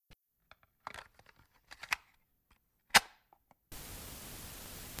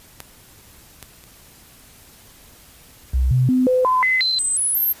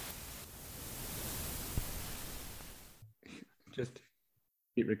Just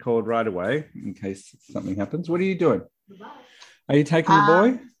hit record right away in case something happens. What are you doing? Are you taking the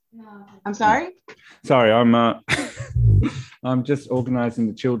boy? I'm sorry? Sorry, I'm I'm just organizing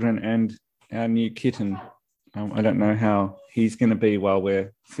the children and our new kitten. I don't know how he's going to be while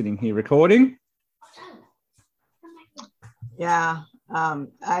we're sitting here recording. Yeah. I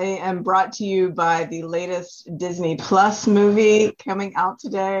am brought to you by the latest Disney Plus movie coming out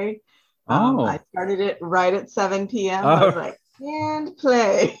today. I started it right at 7 p.m. I was like, and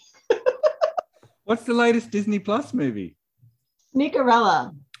play. What's the latest Disney Plus movie?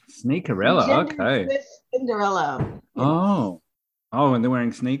 Sneakerella. Sneakerella, okay. Cinderella. Oh, and they're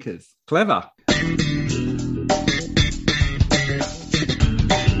wearing sneakers. Clever.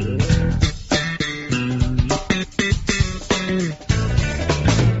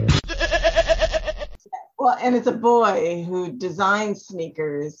 Well, and it's a boy who designs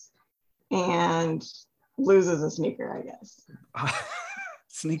sneakers and loses a sneaker, I guess.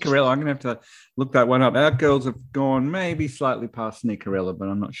 Sneakerella. I'm going to have to look that one up. Our girls have gone maybe slightly past Sneakerella, but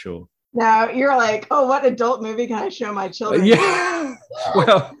I'm not sure. Now you're like, oh, what adult movie can I show my children? Yeah. When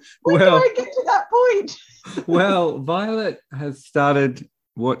do I get to that point? Well, Violet has started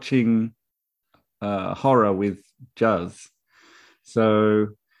watching horror with Juz. So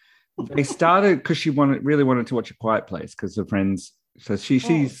they started because she really wanted to watch A Quiet Place because her friends. So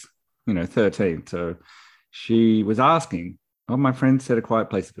she's 13. So she was asking, "Oh, my friend said A Quiet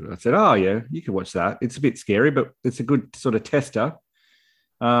Place is good." I said, "Oh yeah, you could watch that. It's a bit scary, but it's a good sort of tester."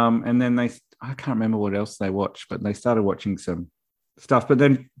 And then I can't remember what else they watched, but they started watching some stuff. But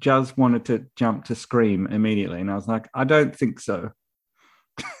then Juz wanted to jump to Scream immediately, and I was like, "I don't think so."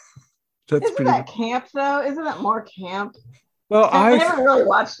 Isn't that camp though? Isn't that more camp? Well, I never really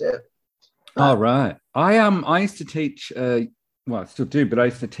watched it. Oh right, I used to teach. I still do, but I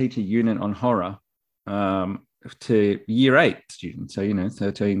used to teach a unit on horror to year 8 students. So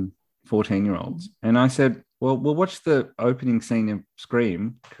 13, 14-year-olds, and I said, well, we'll watch the opening scene of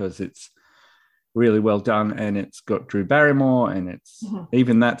Scream because it's really well done and it's got Drew Barrymore and it's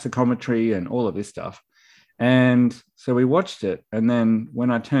even that's a commentary and all of this stuff. And so we watched it. And then when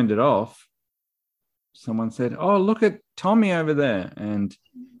I turned it off, someone said, "Oh, look at Tommy over there." And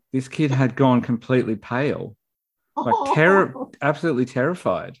this kid had gone completely pale, like absolutely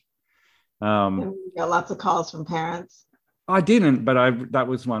terrified. You got lots of calls from parents. I didn't, but that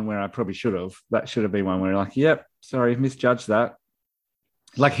was one where I probably should have. That should have been one where like, yep, sorry, misjudged that.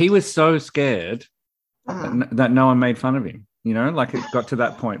 Like he was so scared that no one made fun of him. Like it got to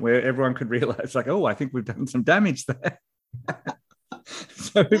that point where everyone could realize, like, oh, I think we've done some damage there.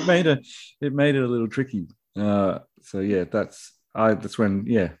 So it made it a little tricky. So yeah, that's when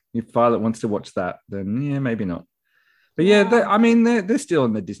if Violet wants to watch that, then yeah, maybe not. But yeah, they're still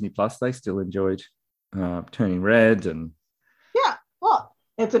in the Disney Plus. They still enjoyed Turning Red and. Yeah, well,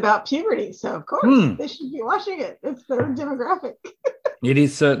 it's about puberty, so of course they should be watching it. It's their demographic. It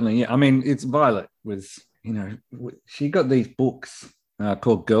is certainly, yeah. I mean, it's Violet was, she got these books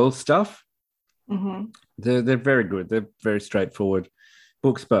called Girls Stuff. Mm-hmm. They're very good. They're very straightforward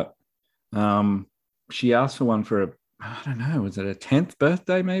books, but she asked for one for I don't know, was it a 10th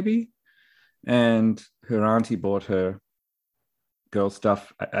birthday maybe? And her auntie bought her Girls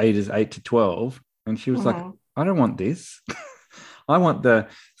Stuff ages 8 to 12, and she was like, "I don't want this." I want the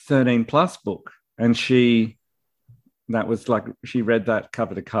 13 plus book. And she read that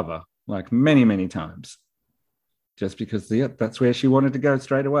cover to cover like many, many times just because that's where she wanted to go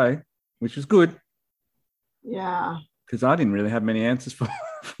straight away, which was good. Yeah. Because I didn't really have many answers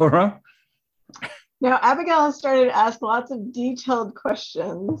for her. Now, Abigail has started to ask lots of detailed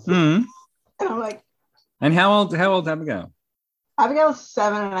questions. And I'm like. And how old Abigail? Abigail's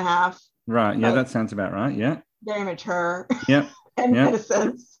 7.5. Right. Yeah, that sounds about right. Yeah. Very mature. Yeah. And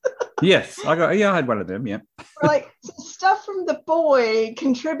innocent. Yes, I had one of them. Yeah. Like stuff from the boy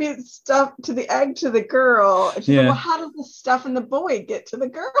contributes stuff to the egg to the girl. And she's like, well, how does the stuff in the boy get to the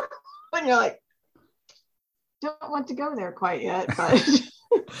girl? And you're like, don't want to go there quite yet, but.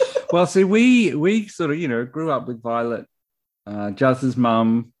 Well, see, we sort of grew up with Violet. Juz's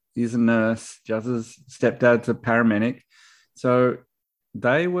mum is a nurse. Juz's stepdad's a paramedic, so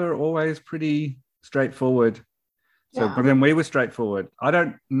they were always pretty straightforward. So, but then we were straightforward. I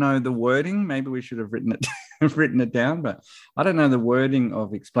don't know the wording. Maybe we should have written it down, but I don't know the wording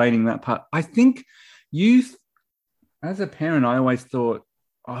of explaining that part. I think as a parent, I always thought,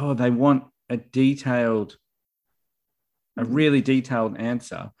 oh, they want a really detailed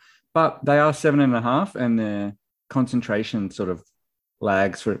answer, but they are 7.5 and their concentration sort of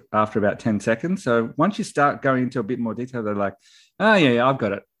lags after about 10 seconds. So once you start going into a bit more detail, they're like, oh yeah, I've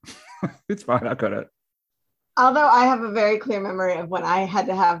got it. It's fine. I've got it. Although I have a very clear memory of when I had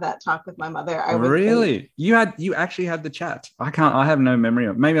to have that talk with my mother. I was Really? 8. You actually had the chat. I have no memory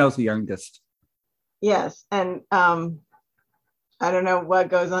of it. Maybe I was the youngest. Yes. And I don't know what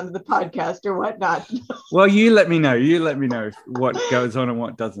goes on to the podcast or whatnot. Well, you let me know. You let me know what goes on and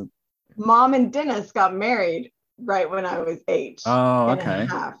what doesn't. Mom and Dennis got married right when I was 8 Oh, and okay. a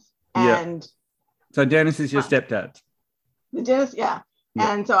half. Yeah. And so Dennis is your stepdad. the Dennis, yeah.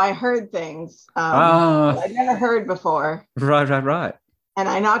 And so I heard things that I'd never heard before. Right. And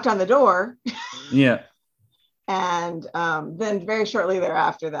I knocked on the door. Yeah. And then very shortly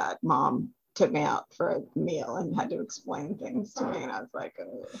thereafter that, Mom took me out for a meal and had to explain things to me. And I was like,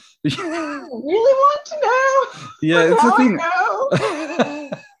 oh, I really want to know. Yeah, it's the thing.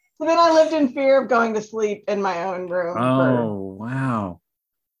 So then I lived in fear of going to sleep in my own room Oh, wow.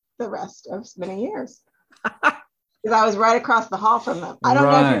 the rest of many years. Because I was right across the hall from them. I don't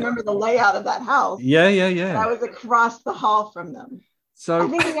know if you remember the layout of that house. Yeah. I was across the hall from them. So I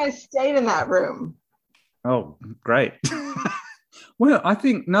think you guys stayed in that room. Oh, great. Well, I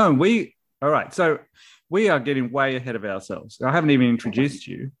think, all right. So we are getting way ahead of ourselves. I haven't even introduced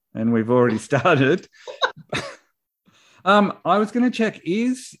you and we've already started. I was going to check,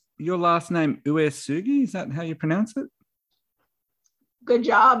 is your last name Uesugi? Is that how you pronounce it? Good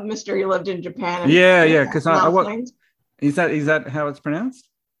job, Mr. You lived in Japan. Yeah. Because is that how it's pronounced?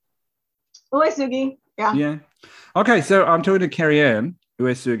 Uesugi. Yeah. Okay, so I'm talking to Carrie Ann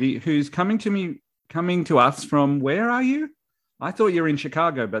Uesugi, who's coming to us from, where are you? I thought you were in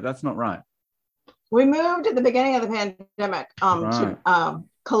Chicago, but that's not right. We moved at the beginning of the pandemic to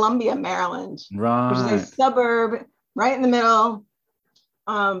Columbia, Maryland, which is a suburb right in the middle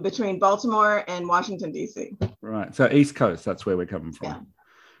between Baltimore and Washington, D.C. Right. So East Coast, that's where we're coming from. Yeah.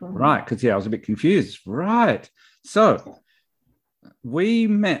 Mm-hmm. Right. Because, I was a bit confused. Right. So we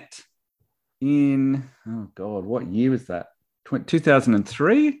met in, oh, God, what year was that?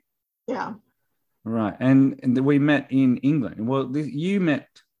 2003? Yeah. Right. And we met in England. Well, you met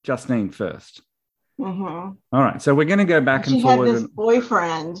Justine first. Mm-hmm. All right. So we're going to go back and forward. She had this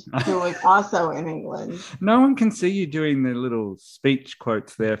boyfriend who was also in England. No one can see you doing the little speech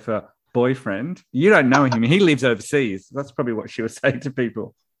quotes there for boyfriend. You don't know him. He lives overseas. That's probably what she would say to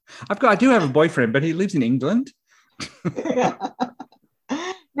people. I do have a boyfriend, but he lives in England. Yeah.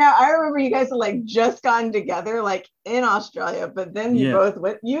 Now, I remember you guys had like just gotten together like in Australia, but then you both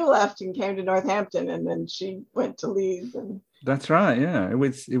you left and came to Northampton, and then she went to Leeds. That's right. Yeah. It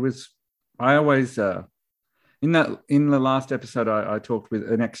was, I always, in the last episode, I talked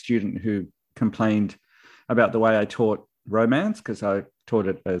with an ex-student who complained about the way I taught romance, because I taught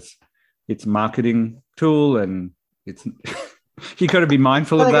it as its marketing tool, and it's, you got to be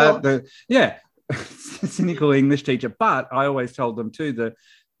mindful of that. Cynical English teacher. But I always told them too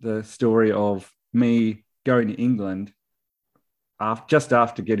the story of me going to England just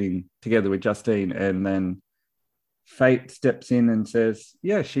after getting together with Justine, and then fate steps in and says,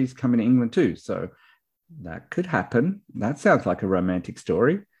 yeah, she's coming to England too. So that could happen. That sounds like a romantic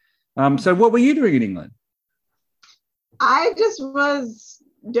story. So what were you doing in England? I just was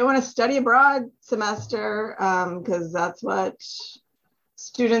doing a study abroad semester because that's what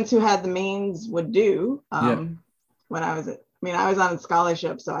students who had the means would do. When I was on a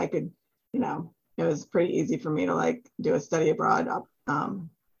scholarship, so I could, it was pretty easy for me to like do a study abroad,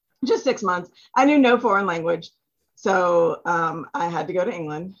 just 6 months. I knew no foreign language. So I had to go to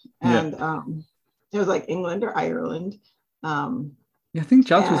England, and it was like England or Ireland. I think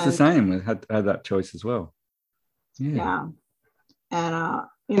Judge was the same. Had that choice as well. Yeah. And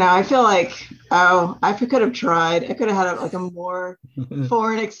I feel like I could have tried. I could have had a more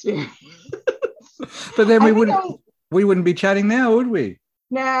foreign experience. But then we wouldn't be chatting now, would we?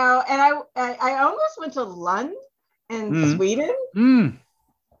 No, and I almost went to Lund in Sweden.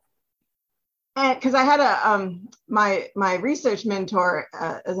 And because I had my research mentor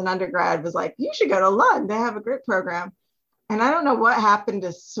as an undergrad was like, you should go to Lund. They have a great program. And I don't know what happened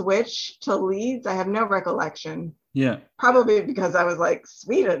to switch to Leeds. I have no recollection. Yeah. Probably because I was like,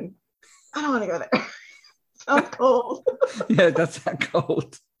 Sweden, I don't want to go there. Sounds cold. Yeah, that's that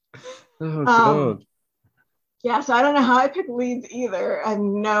cold. Oh, God. Yeah, so I don't know how I picked Leeds either. I have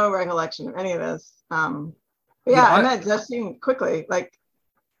no recollection of any of this. I met Justine quickly, like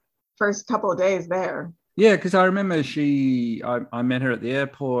first couple of days there. Yeah, because I remember I met her at the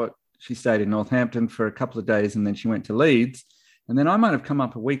airport. She stayed in Northampton for a couple of days, and then she went to Leeds. And then I might have come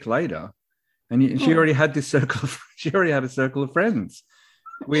up a week later, and she already had this circle. She already had a circle of friends.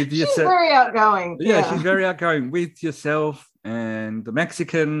 She's very outgoing. Yeah, she's very outgoing with yourself and the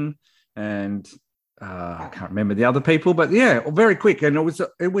Mexican, and I can't remember the other people, but yeah, very quick. And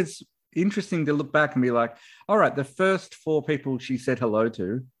it was interesting to look back and be like, all right, the first 4 people she said hello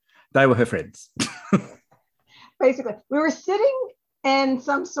to, they were her friends. Basically, we were sitting in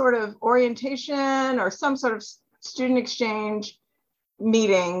some sort of orientation or some sort of student exchange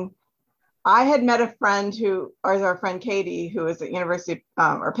meeting. I had met a friend or our friend Katie, who was at University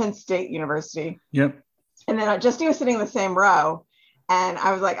or Penn State University. Yep. And then Justine was sitting in the same row. And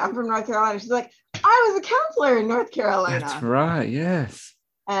I was like, I'm from North Carolina. She's like, I was a counselor in North Carolina. That's right. Yes.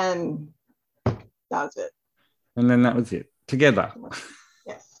 And that was it. And then that was it. Together.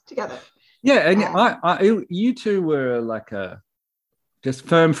 Yes, together. Yeah. And you two were like just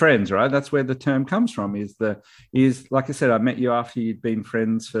firm friends, right? That's where the term comes from. Is like I said, I met you after you'd been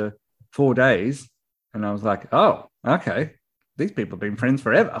friends for 4 days. And I was like, oh, okay. These people have been friends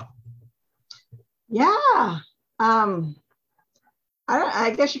forever. Yeah.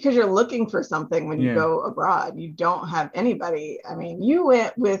 I guess because you're looking for something when you go abroad. You don't have anybody. I mean, you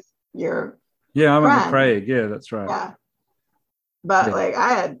went with your I went with Craig. Yeah, that's right. Yeah. But like I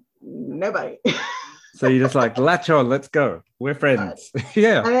had nobody. So you just like latch on, let's go. We're friends.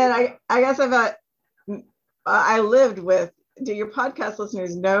 Yeah. And then I guess I lived with. Do your podcast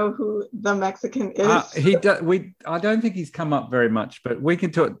listeners know who the Mexican is? I don't think he's come up very much, but we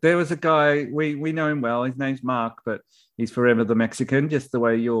can talk. There was a guy we know him well. His name's Mark, but he's forever the Mexican, just the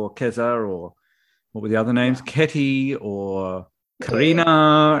way you're Keza, or what were the other names? Ketty or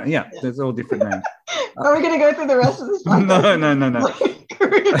Karina. Yeah, there's all different names. Are we going to go through the rest of this podcast?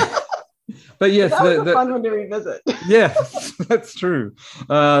 No. But yes, that was a fun one to revisit. Yes, that's true.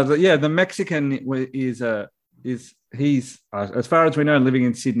 The Mexican is he's as far as we know, living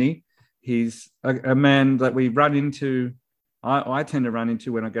in Sydney. He's a man that we run into. I tend to run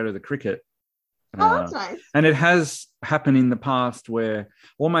into when I go to the cricket. Oh, that's nice. And it has happened in the past where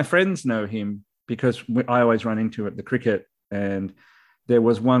all my friends know him because I always run into at the cricket. And there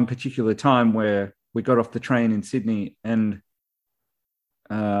was one particular time where we got off the train in Sydney, and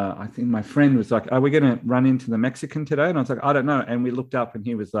I think my friend was like, are we going to run into the Mexican today? And I was like, I don't know. And we looked up and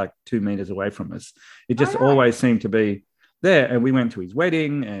he was like 2 meters away from us. It just always seemed to be there. And we went to his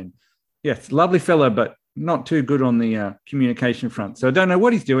wedding, and yes, lovely fella, but not too good on the communication front. So I don't know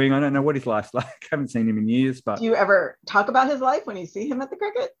what he's doing. I don't know what his life's like. I haven't seen him in years. But do you ever talk about his life when you see him at the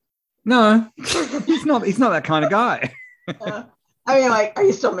cricket? No, he's not that kind of guy. I mean, like, are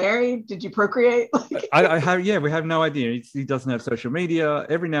you still married? Did you procreate? I have, we have no idea. He doesn't have social media.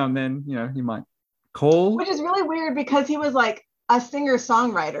 Every now and then, he might call. Which is really weird because he was like a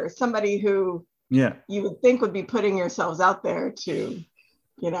singer-songwriter, somebody who you would think would be putting yourselves out there to,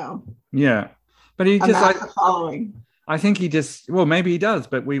 Yeah. But he just like following. I think he just, maybe he does,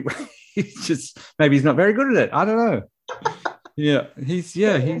 but maybe he's not very good at it. I don't know.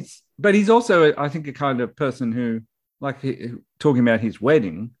 But he's also, I think, a kind of person who, talking about his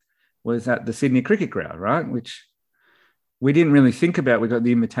wedding, was at the Sydney Cricket Ground, right? Which we didn't really think about. We got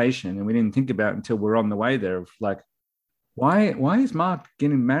the invitation, and we didn't think about until we're on the way there. Of like, why is Mark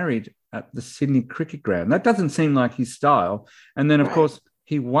getting married at the Sydney Cricket Ground? That doesn't seem like his style. And then, of course,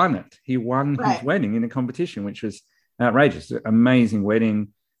 he won it. He won his wedding in a competition, which was outrageous. Amazing wedding.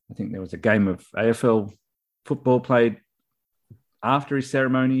 I think there was a game of AFL football played after his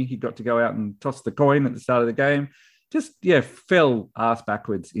ceremony. He got to go out and toss the coin at the start of the game. Just, fell ass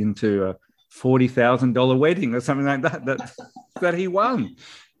backwards into a $40,000 wedding or something like that he won.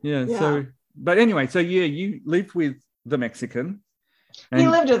 Yeah. So, but anyway, you lived with the Mexican. He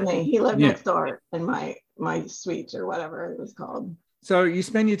lived with me. He lived next door in my suite or whatever it was called. So you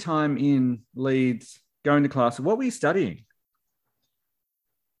spend your time in Leeds going to class. What were you studying?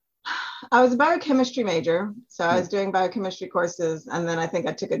 I was a biochemistry major. So I was doing biochemistry courses. And then I think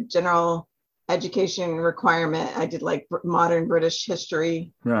I took a general education requirement. I did like modern British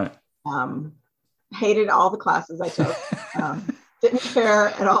history. Right. Hated all the classes I took. Didn't care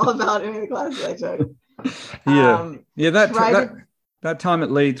at all about any of the classes I took. That time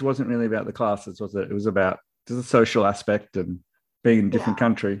at Leeds wasn't really about the classes, was it? It was about the social aspect and being in a different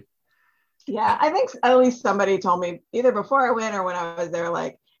country. Yeah, I think at least somebody told me either before I went or when I was there,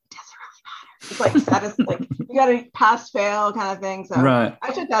 like, it doesn't really matter. It's like status, like you got to pass, fail kind of thing. So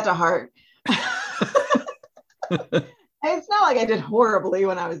I took that to heart. It's not like I did horribly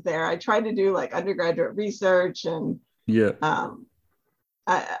when I was there. I tried to do like undergraduate research and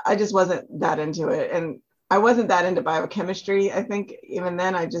I just wasn't that into it. And I wasn't that into biochemistry. I think even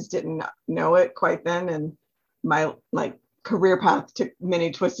then I just didn't know it quite then. And my career path took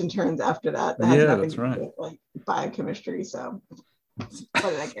many twists and turns after that. That's right. With, biochemistry. So what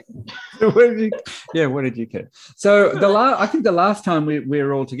did I get? What did you get? So I think the last time we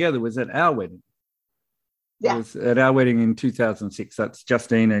were all together was at our wedding. Yeah. It was at our wedding in 2006. That's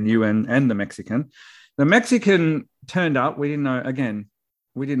Justine and you and the Mexican. The Mexican turned up. We didn't know, again,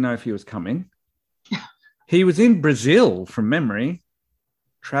 we didn't know if he was coming. He was in Brazil from memory,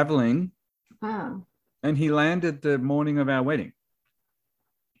 traveling, and he landed the morning of our wedding.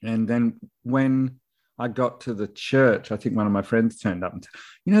 And then when I got to the church, I think one of my friends turned up and said,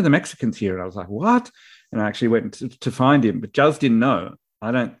 you know, the Mexican's here. And I was like, what? And I actually went to find him, but Juz didn't know.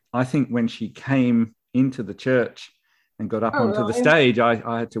 I think when she came into the church and got up onto the stage,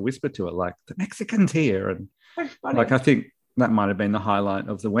 I had to whisper to her, like, the Mexican's here. And like, I think that might have been the highlight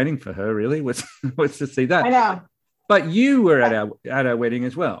of the wedding for her, really, was to see that. I know. But you were at our wedding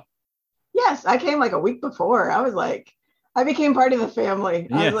as well. Yes, I came like a week before. I was like, I became part of the family.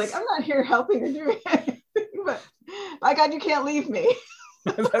 I was like, I'm not here helping or doing anything, but my God, you can't leave me.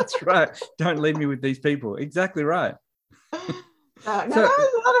 That's right. Don't leave me with these people. Exactly right. That was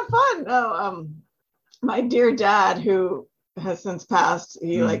a lot of fun. My dear dad, who has since passed,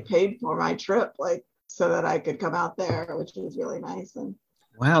 he like paid for my trip, like so that I could come out there, which was really nice. And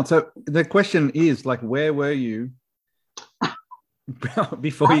wow. So the question is, like, where were you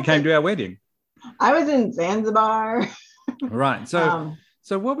before you came to our wedding? I was in Zanzibar. Right. So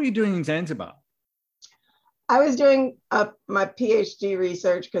what were you doing in Zanzibar? I was doing my PhD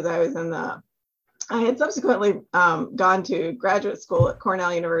research because I had subsequently gone to graduate school at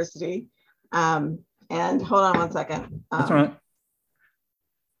Cornell University. And hold on one second. That's all right.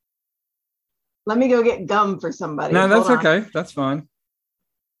 Let me go get gum for somebody. No, that's okay. That's fine.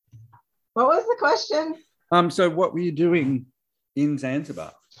 What was the question? So what were you doing in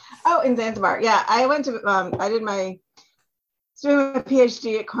Zanzibar? Oh, in Zanzibar. Yeah, I went to, I did doing a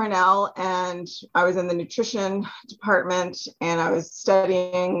PhD at Cornell, and I was in the nutrition department, and I was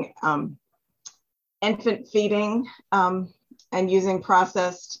studying infant feeding and using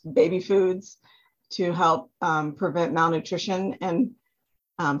processed baby foods to help prevent malnutrition in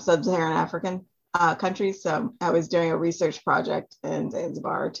sub-Saharan African countries. So I was doing a research project in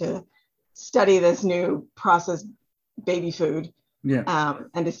Zanzibar to study this new processed baby food,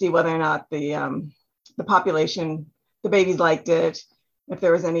 and to see whether or not the population, the babies liked it, if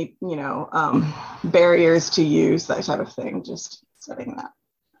there was any, barriers to use, that type of thing, just studying that.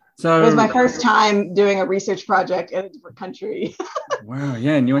 So it was my first time doing a research project in a different country. Wow,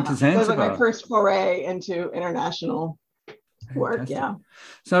 yeah, and you went to Zanzibar. It was like my first foray into international work, yeah.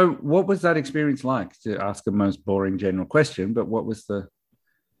 So what was that experience like? To ask the most boring general question, but what was the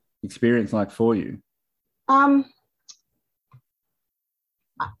experience like for you?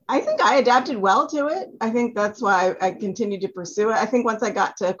 I think I adapted well to it. I think that's why I continued to pursue it. I think once I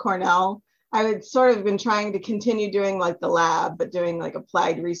got to Cornell, I had sort of been trying to continue doing like the lab, but doing like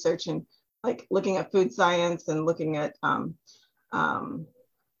applied research and like looking at food science and looking at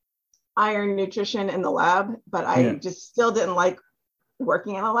iron nutrition in the lab. But I just still didn't like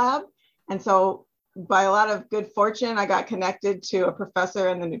working in a lab. And so by a lot of good fortune, I got connected to a professor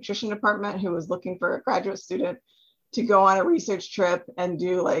in the nutrition department who was looking for a graduate student to go on a research trip and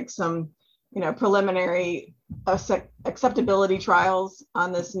do like some, preliminary acceptability trials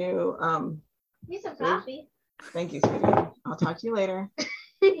on this new. Need some coffee. Thank you, sweetie. I'll talk to you later.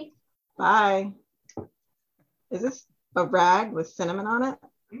 Bye. Is this a rag with cinnamon on it?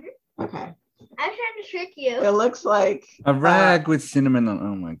 Mm-hmm. Okay. I'm trying to trick you. It looks like a rag with cinnamon on.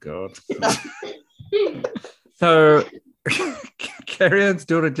 Oh my God. So Carrie-Anne's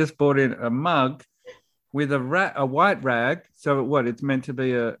daughter just bought in a mug with a white rag. So what? It's meant to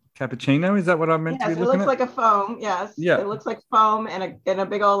be a cappuccino. Is that what I'm meant to be looking at? It looks like a foam. Yes. Yeah. It looks like foam and a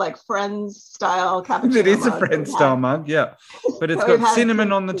big old like Friends style cappuccino. It is a Friends style mug. Yeah. But it's got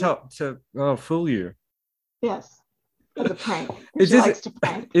cinnamon on the top to fool you. Yes. As a prank. She likes to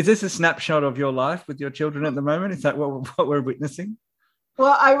prank. Is this a snapshot of your life with your children at the moment? Is that what we're witnessing?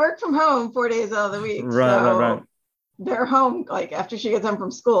 Well, I work from home 4 days out of the week. Right. They're home, like after she gets home from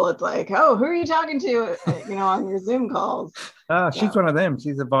school, it's like, oh, who are you talking to, on your Zoom calls? She's one of them.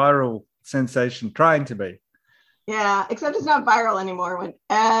 She's a viral sensation, trying to be. Yeah, except it's not viral anymore when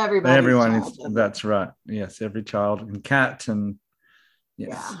everyone is. That's right. Yes, every child and cat and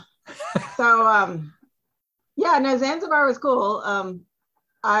yes. Yeah. So, Zanzibar was cool.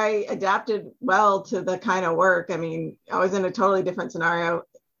 I adapted well to the kind of work. I mean, I was in a totally different scenario.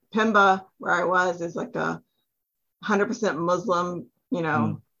 Pemba, where I was, is like a 100% Muslim,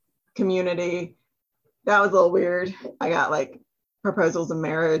 community. That was a little weird. I got like proposals of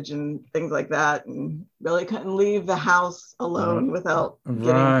marriage and things like that, and really couldn't leave the house alone without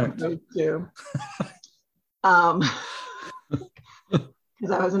getting proposed to.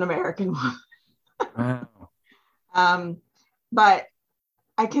 Because I was an American woman. Wow. But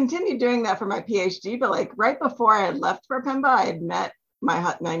I continued doing that for my PhD, but like right before I had left for Pemba, I had met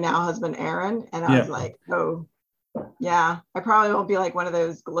my now husband, Aaron. And I was like, oh, yeah, I probably won't be like one of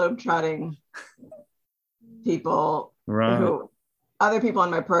those globe-trotting people who other people in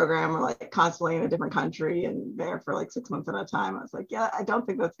my program are like constantly in a different country and there for like 6 months at a time. I was like, yeah, I don't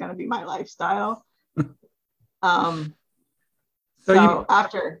think that's going to be my lifestyle. So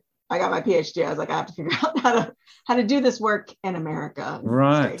after I got my PhD, I was like, I have to figure out how to do this work in America.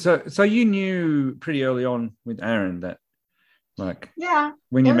 Right. So you knew pretty early on with Aaron that, like,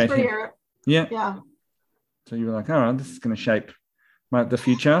 when you met him. Yeah. So you were like, oh, this is going to shape the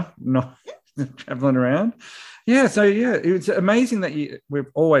future, not traveling around. Yeah. So it was amazing that we're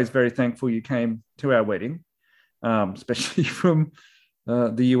always very thankful you came to our wedding, especially from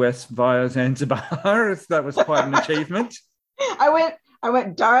the US via Zanzibar. That was quite an achievement. I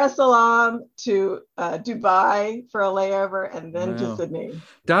went Dar es Salaam to Dubai for a layover and then to Sydney.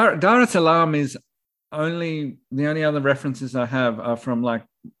 Dar es Salaam is the only other references I have are from like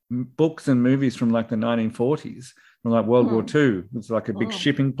books and movies from like the 1940s, from like World War II. It's like a big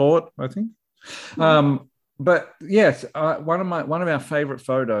shipping port, I think. But yes, one of our favorite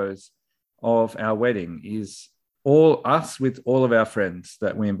photos of our wedding is all us with all of our friends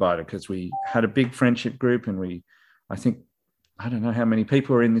that we invited, because we had a big friendship group, and I don't know how many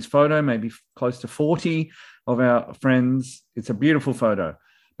people are in this photo, maybe close to 40 of our friends. It's a beautiful photo,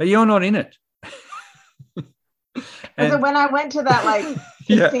 but you're not in it. Was it when I went to that like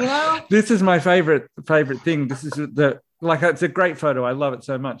casino? This is my favorite thing. This is it's a great photo. I love it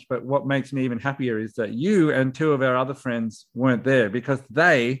so much. But what makes me even happier is that you and two of our other friends weren't there, because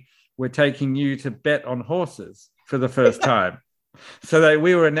they were taking you to bet on horses for the first time. So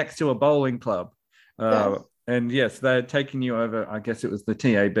we were next to a bowling club. And yes, they're taking you over. I guess it was the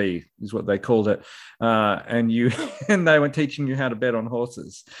TAB is what they called it. And they were teaching you how to bet on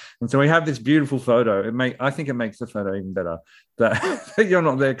horses. And so we have this beautiful photo. I think it makes the photo even better that you're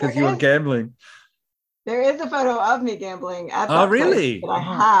not there because you were gambling. There is a photo of me gambling at that Oh, really? That I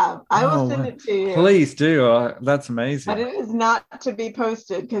have. I will send it to you. Please do. That's amazing. But it is not to be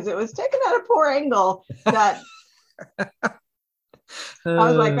posted because it was taken at a poor angle. That I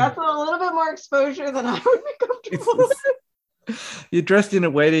was like, that's a little bit more exposure than I would be comfortable with. You're dressed in a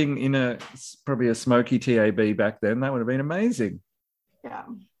wedding in probably a smoky TAB back then. That would have been amazing. Yeah.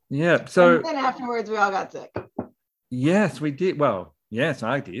 Yeah. So and then afterwards, we all got sick. Yes, we did. Well, yes,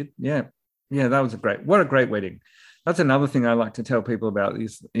 I did. Yeah. Yeah, that was what a great wedding. That's another thing I like to tell people about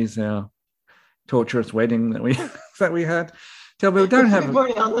is our torturous wedding that we had. Tell people don't have a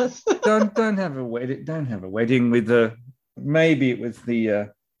wedding. Don't have a wedding with maybe it was the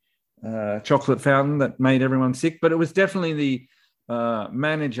chocolate fountain that made everyone sick, but it was definitely the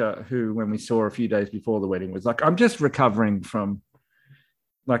manager who, when we saw a few days before the wedding, was like, I'm just recovering from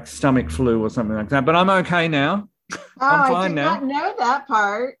like stomach flu or something like that, but I'm okay now. I'm fine now. I did not know that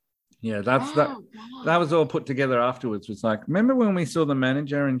part. Yeah, that was all put together afterwards. Was like, remember when we saw the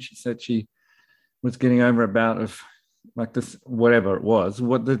manager and she said she was getting over a bout of like this, whatever it was,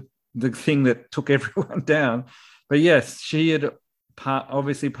 what the thing that took everyone down. But yes, she had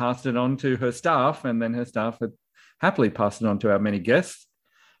obviously passed it on to her staff, and then her staff had happily passed it on to our many guests.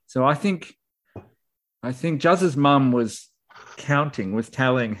 So I think Juzz's mum was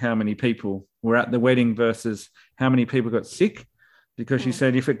tallying how many people were at the wedding versus how many people got sick, because she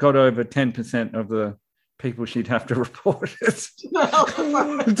said if it got over 10% of the people, she'd have to report it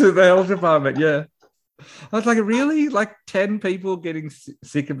to the health department. Yeah. I was like, really? Like 10 people getting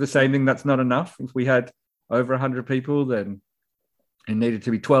sick of the same thing? That's not enough. If we had over 100 people, then it needed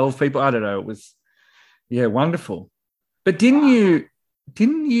to be 12 people. I don't know. It was, wonderful. But didn't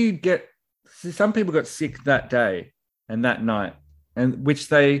you get, some people got sick that day and that night, and which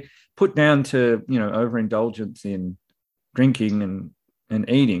they put down to, overindulgence in drinking and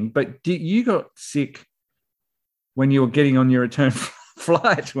eating. But you got sick when you were getting on your return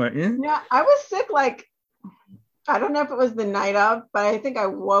flight, weren't you? Yeah, I was sick like, I don't know if it was the night of, but I think I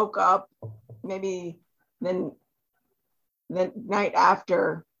woke up maybe the night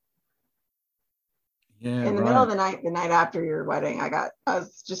after. Yeah, in the middle of the night after your wedding, I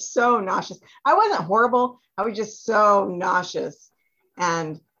was just so nauseous. I wasn't horrible. I was just so nauseous.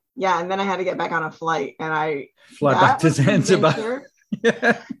 And then I had to get back on a flight, and I fly back to Zanzibar.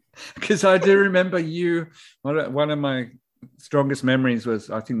 Yeah, because I do remember one of my strongest memories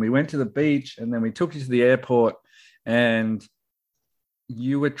was, I think we went to the beach and then we took you to the airport, and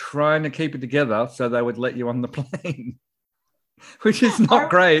you were trying to keep it together so they would let you on the plane, which is not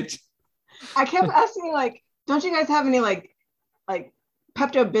great. I kept asking, like, don't you guys have any like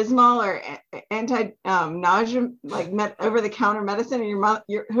Pepto-Bismol or anti nausea, like over-the-counter medicine, and your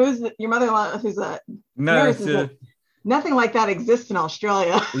mother-in-law who's a No, nurse is like, nothing like that exists in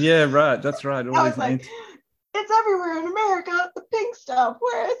Australia. Yeah, right. That's right. I was like, it's everywhere in America. The pink stuff.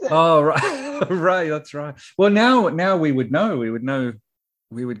 Where is it? Oh, right, right. That's right. Well, now we would know.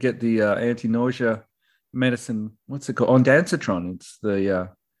 We would get the anti-nausea medicine. What's it called? Ondansetron. It's the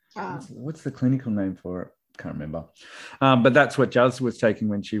what's the clinical name for it? Can't remember. But that's what Juz was taking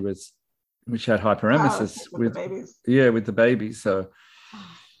when she had hyperemesis with the babies. Yeah, with the babies. So,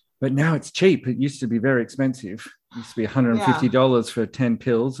 but now it's cheap. It used to be very expensive. It used to be $150 for 10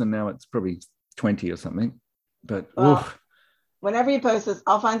 pills, and now it's probably 20 or something. But whenever you post this,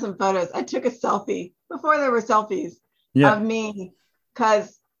 I'll find some photos. I took a selfie before there were selfies of me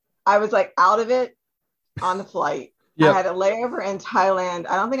because I was like out of it on the flight. I had a layover in Thailand.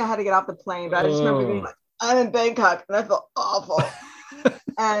 I don't think I had to get off the plane, but I just remember being like, I'm in Bangkok, and I felt awful.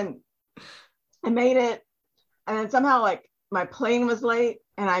 And I made it, and then somehow like my plane was late,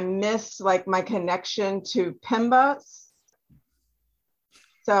 and I missed like my connection to Pemba.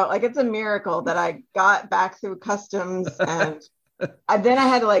 So like it's a miracle that I got back through customs, and then I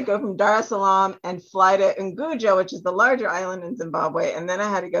had to like go from Dar es Salaam and fly to Unguja, which is the larger island in Zimbabwe, and then I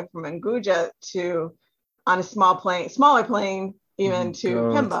had to go from Unguja on a smaller plane, even to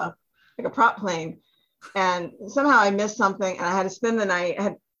Pemba, like a prop plane. And somehow I missed something, and I had to spend the night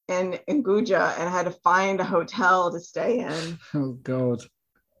in Unguja, and I had to find a hotel to stay in. Oh God!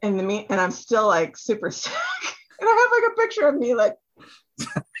 And I'm still like super sick, and I have like a picture of me like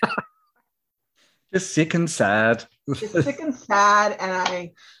just sick and sad. And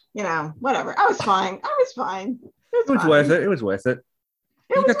I, whatever. I was fine. It was worth it. It was worth it.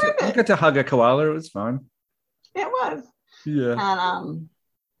 You got to hug a koala. It was fun. It was. Yeah. And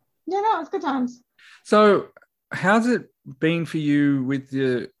it was good times. So, how's it been for you with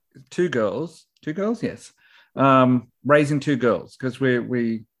the two girls? Two girls, yes. Raising two girls, because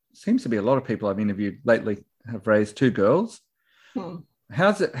we seems to be a lot of people I've interviewed lately have raised two girls.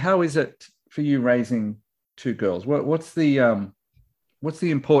 How is it for you raising two girls? What's the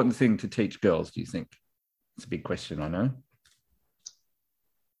important thing to teach girls, do you think? It's a big question, I know.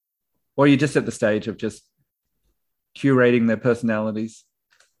 Or you're just at the stage of just curating their personalities?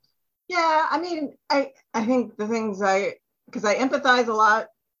 Yeah, I mean, I think the things because I empathize a lot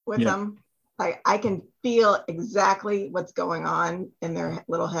with them. Like I can feel exactly what's going on in their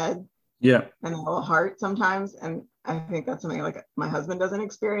little head. Yeah. And their little heart sometimes. And I think that's something like my husband doesn't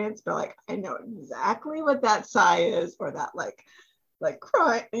experience, but like I know exactly what that sigh is, or that like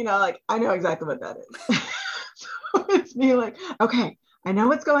cry, like I know exactly what that is. So it's me like, okay, I know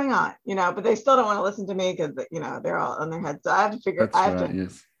what's going on, but they still don't want to listen to me because they're all on their heads. So I have to figure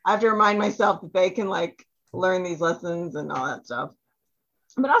I have to remind myself that they can like learn these lessons and all that stuff.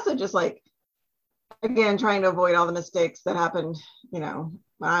 But also just like, again, trying to avoid all the mistakes that happened, when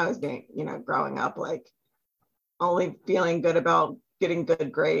I was growing up, like only feeling good about getting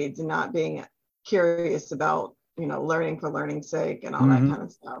good grades and not being curious about, learning for learning's sake and all that kind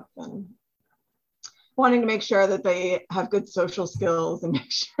of stuff. And wanting to make sure that they have good social skills and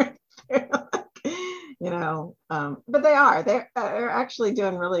make sure they're like, but they're actually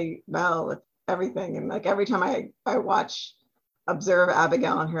doing really well with everything. And like every time I observe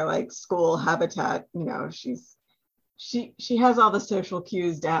Abigail in her like school habitat, she has all the social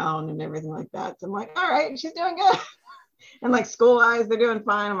cues down and everything like that. So I'm like, all right, she's doing good. And like school wise, they're doing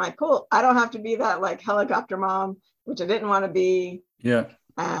fine. I'm like, cool. I don't have to be that like helicopter mom, which I didn't want to be. Yeah.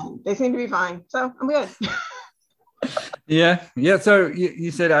 And they seem to be fine. So I'm good. Yeah. So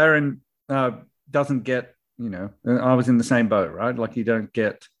you said Aaron doesn't get, I was in the same boat, right? Like you don't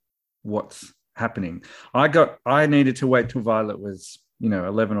get what's happening. I needed to wait till Violet was,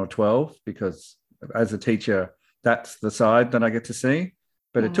 11 or 12, because as a teacher, that's the side that I get to see.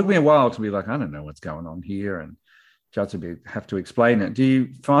 But it took me a while to be like, I don't know what's going on here. And just have to explain it. Do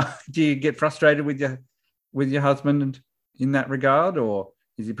you get frustrated with your husband in that regard, or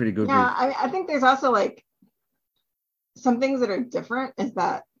is he pretty good? Yeah, I think there's also like some things that are different is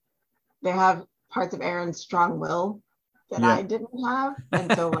that they have parts of Aaron's strong will that I didn't have.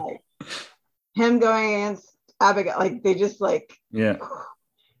 And so like him going against Abigail, like they just like,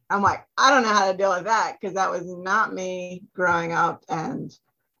 I'm like, I don't know how to deal with that because that was not me growing up. And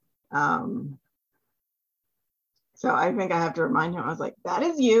so I think I have to remind him, I was like, that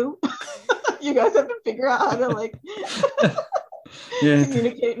is you. You guys have to figure out how to like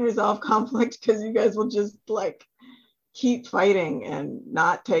communicate and resolve conflict, because you guys will just like keep fighting and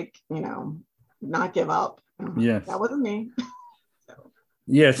not take, not give up. Yeah. That wasn't me.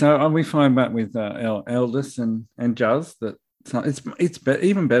 So we find that with our eldest and Juz that So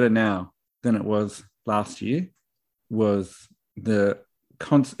even better now than it was last year. Was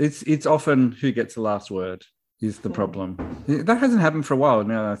it's often who gets the last word is the problem. That hasn't happened for a while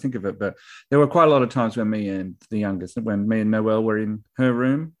now that I think of it, but there were quite a lot of times when me and the youngest, when me and Noelle were in her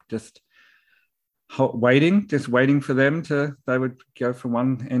room, just waiting for them they would go from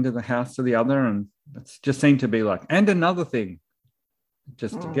one end of the house to the other, and it just seemed to be like, and another thing,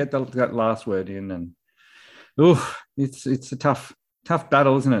 just to get that last word in. And it's a tough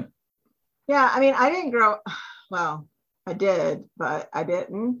battle, isn't it? Yeah, I mean, I didn't grow. Well, I did, but I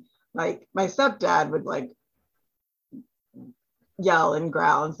didn't. Like, my stepdad would like yell and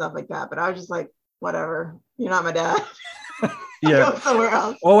growl and stuff like that, but I was just like, whatever, you're not my dad. Yeah, go somewhere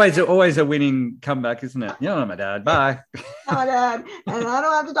else. Always a winning comeback, isn't it? You're not my dad. Bye. Not my dad, and I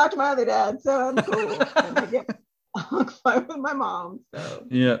don't have to talk to my other dad, so I'm cool. And I get fine with my mom. So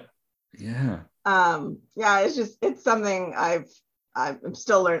yeah. It's something I'm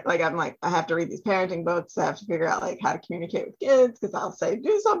still learning. Like, I have to read these parenting books. I have to figure out like how to communicate with kids, because I'll say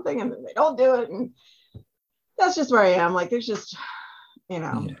do something and then they don't do it, and that's just where I am. Like, there's just,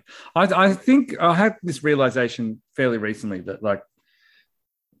 Yeah. I think I had this realization fairly recently that like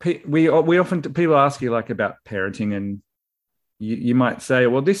we often, people ask you like about parenting, and you might say,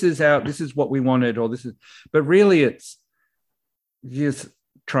 well, this is what we wanted, or this is, but really it's just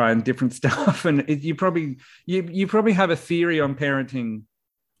trying different stuff, and you probably have a theory on parenting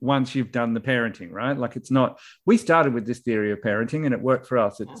once you've done the parenting, right? Like, it's not, we started with this theory of parenting and it worked for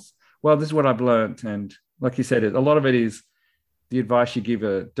us. It's, well, this is what I've learned, and like you said, a lot of it is the advice you give.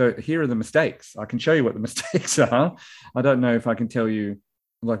 Here are the mistakes. I can show you what the mistakes are. I don't know if I can tell you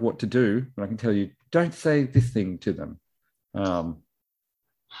like what to do, but I can tell you, don't say this thing to them. Yeah.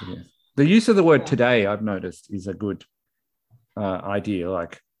 The use of the word today, I've noticed, is a good idea.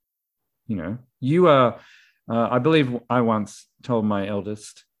 Like, you are, I believe I once told my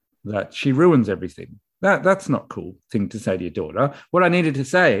eldest that she ruins everything. That's not a cool thing to say to your daughter. What I needed to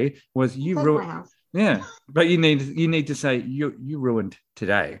say was, you ruined. Yeah, but you need to say you ruined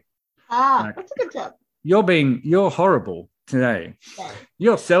today. Like, that's a good tip. You're horrible today. Okay.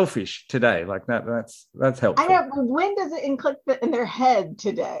 You're selfish today. Like that's helpful. I know. When does it click in their head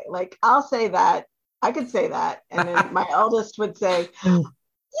today? Like, I'll say that. I could say that, and then my eldest would say, "You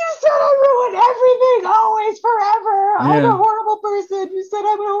said I ruined everything, always, forever. I'm a horrible person. You said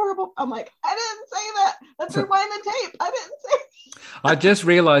I'm a horrible." I'm like, I didn't say that. Let's rewind the tape. I didn't say. I just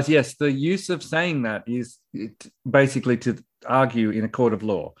realized, yes, the use of saying that is basically to argue in a court of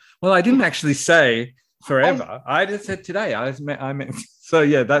law. Well, I didn't actually say forever. I just said today. I meant. So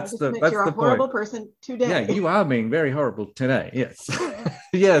yeah, that's the you're a horrible person today. Yeah, you are being very horrible today. Yes.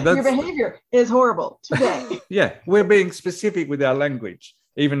 Yeah, your behavior is horrible today. Yeah, we're being specific with our language,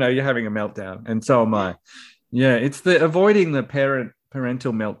 even though you're having a meltdown, and so am I. Yeah, it's the avoiding the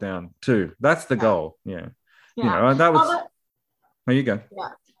parental meltdown too. That's the goal. Yeah. And that was. There you go.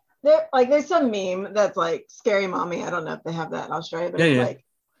 Yeah. There's some meme that's like Scary Mommy. I don't know if they have that in Australia, but like,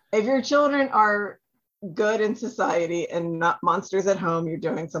 if your children are good in society and not monsters at home, you're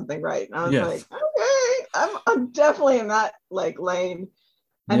doing something right. And I was like, okay, I'm definitely in that like lane.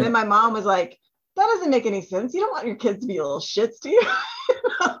 And then my mom was like, that doesn't make any sense. You don't want your kids to be little shits, do you?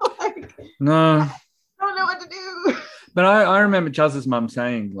 No. I don't know what to do. But I remember Chuz's mum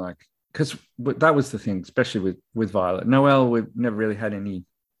saying, like, because that was the thing, especially with Violet. Noelle, we've never really had any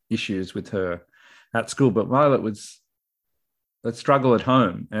issues with her at school, but Violet was a struggle at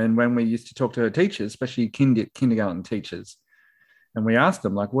home. And when we used to talk to her teachers, especially kindergarten teachers, and we asked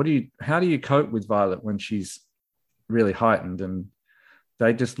them, like, how do you cope with Violet when she's really heightened? And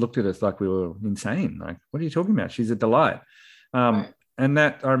they just looked at us like we were insane. Like, what are you talking about? She's a delight. Right. And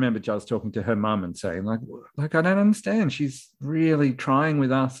that, I remember Juz talking to her mum and saying, like, I don't understand. She's really trying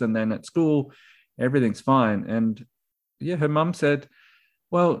with us. And then at school, everything's fine. And yeah, her mum said,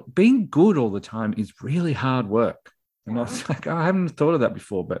 well, being good all the time is really hard work. And I was like, I haven't thought of that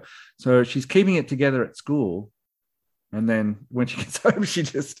before. But so she's keeping it together at school. And then when she gets home,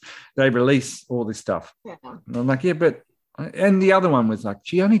 they release all this stuff. Yeah. And I'm like, and the other one was like,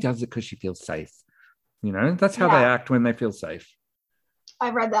 she only does it because she feels safe. That's how they act when they feel safe. I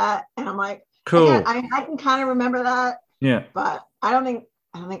read that and I'm like, cool. I can kind of remember that. Yeah. But I don't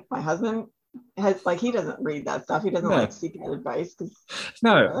think my husband has, like, he doesn't read that stuff. He doesn't like seek that advice.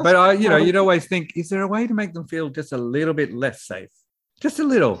 No, but you'd always think, is there a way to make them feel just a little bit less safe? Just a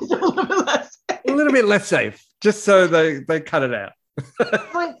little. Just a little bit less safe. A little bit less safe. Just so they cut it out.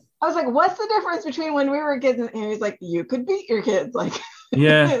 I was like, what's the difference between when we were kids? And he was like, you could beat your kids. Like,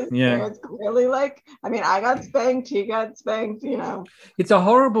 yeah. It's clearly like, I mean, I got spanked, he got spanked, It's a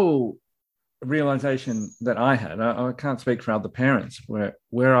horrible realization that I had. I can't speak for other parents, where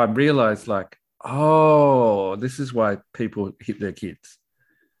I realized, like, oh, this is why people hit their kids.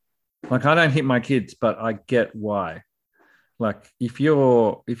 Like, I don't hit my kids, but I get why. Like, if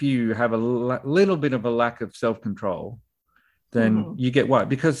you have a little bit of a lack of self-control, then you get why.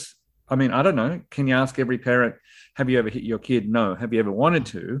 Because, I mean, I don't know. Can you ask every parent, have you ever hit your kid? No. Have you ever wanted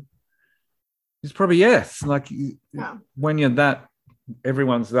to? It's probably yes. Like, when you're that,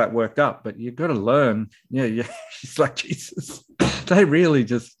 everyone's that worked up, but you've got to learn. Yeah. She's like, Jesus. They really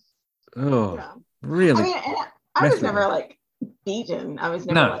just, really. I mean, I was never like beaten. I was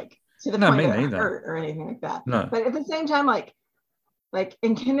never like to the point of hurt or anything like that. No. But at the same time, like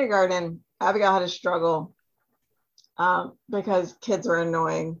in kindergarten, Abigail had to struggle because kids were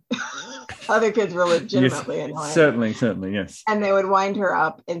annoying. Other kids were legitimately annoying. Certainly, yes. And they would wind her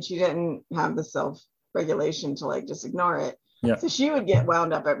up, and she didn't have the self-regulation to like just ignore it. Yeah. So she would get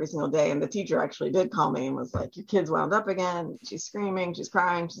wound up every single day. And the teacher actually did call me and was like, your kid's wound up again. She's screaming, she's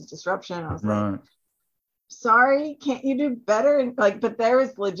crying, she's disruption. I was like, sorry, can't you do better? And but there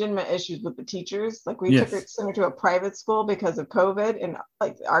was legitimate issues with the teachers. Like we sent her to a private school because of COVID, and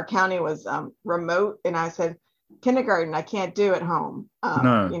like our county was remote. And I said, kindergarten, I can't do at home.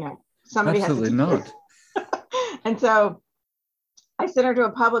 Somebody absolutely has to not. And so I sent her to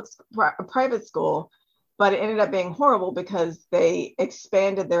a private school, but it ended up being horrible because they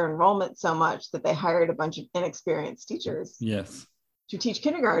expanded their enrollment so much that they hired a bunch of inexperienced teachers. Yes. To teach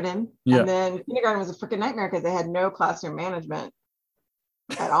kindergarten. Yeah. And then kindergarten was a freaking nightmare because they had no classroom management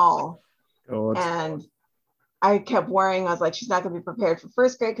at all. God. And I kept worrying. I was like, she's not going to be prepared for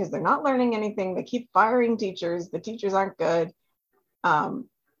first grade because they're not learning anything. They keep firing teachers. The teachers aren't good.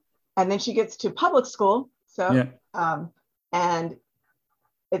 And then she gets to public school. So, and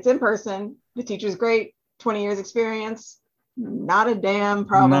it's in person. The teacher's great. 20 years experience. Not a damn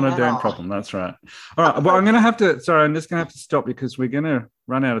problem. Not a damn problem. That's right. All right. Well, I'm just going to have to stop because we're going to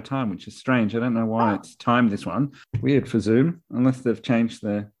run out of time, which is strange. I don't know why it's timed this one. Weird for Zoom, unless they've changed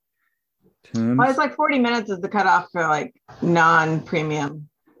their terms. Well, it's like 40 minutes is the cutoff for like non-premium.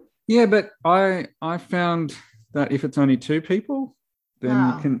 Yeah, but I found that if it's only 2 people,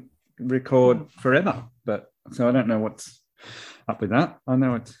 then you can record forever. But so I don't know what's up with that. I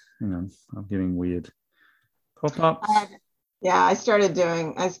know it's, I'm getting weird pop-ups. I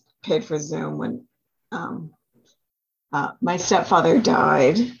paid for Zoom when my stepfather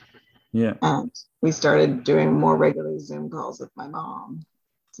died. Yeah. And we started doing more regular Zoom calls with my mom.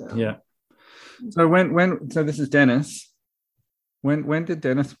 So So this is Dennis. When did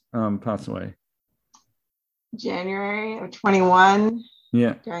Dennis pass away? January of 21.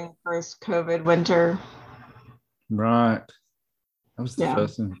 Yeah. During the first COVID winter. Right. That was the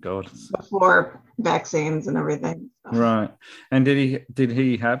first one. God. Before vaccines and everything. So. Right. And did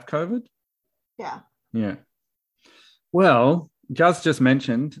he have COVID? Yeah. Yeah. Well, just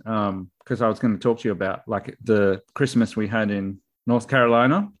mentioned, because I was going to talk to you about like the Christmas we had in North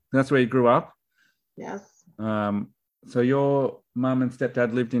Carolina. That's where you grew up. Yes. So your mum and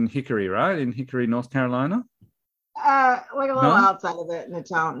stepdad lived in Hickory, right? In Hickory, North Carolina? Like a little outside of it in a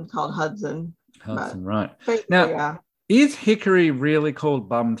town called Hudson. Right. Now, is Hickory really called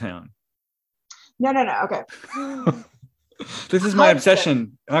Bumtown? No. Okay. This is my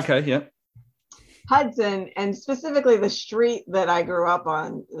obsession. Okay, yeah. Hudson, and specifically the street that I grew up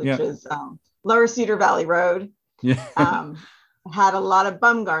on, which is Lower Cedar Valley Road. Yeah. Had a lot of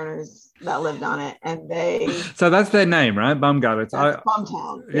Bumgarners that lived on it, and So that's their name, right? Bumgarner. That's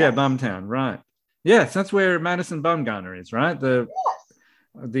Bumtown. Yes. Yeah, Bumtown, right. Yes, that's where Madison Bumgarner is, right?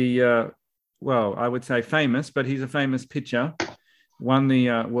 Well, I would say famous, but he's a famous pitcher. Won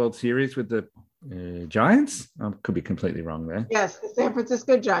the World Series with the Giants. I could be completely wrong there. Yes, the San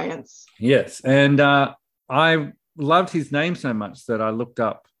Francisco Giants. Yes, and I loved his name so much that I looked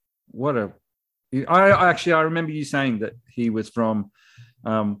up I remember you saying that he was from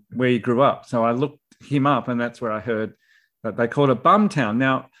where he grew up. So I looked him up, and that's where I heard that they called it Bumtown.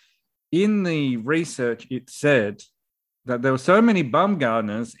 Now, in the research, it said that there were so many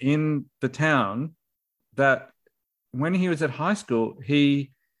Bumgarners in the town that when he was at high school,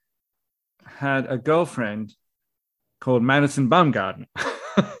 he had a girlfriend called Madison Bumgarner.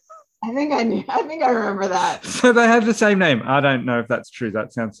 I think I remember that. So they have the same name. I don't know if that's true.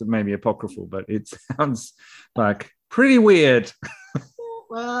 That sounds maybe apocryphal, but it sounds like pretty weird.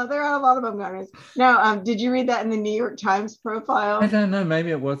 Well, there are a lot of Bumgarners. Now, did you read that in the New York Times profile? I don't know.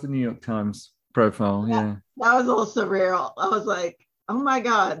 Maybe it was the New York Times profile. Yeah. That was a little surreal. I was like, oh my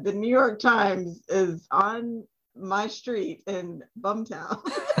God, the New York Times is on my street in Bumtown.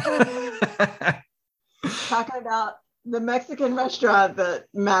 Talking about the Mexican restaurant that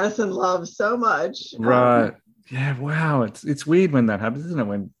Madison loves so much. Right. Yeah. Wow. It's weird when that happens, isn't it?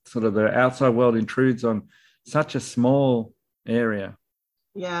 When sort of the outside world intrudes on such a small area.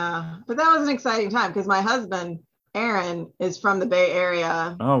 Yeah, but that was an exciting time because my husband Aaron is from the Bay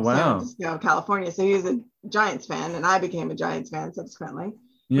Area, Oh, San wow. Francisco, California. So he was a Giants fan, and I became a Giants fan subsequently,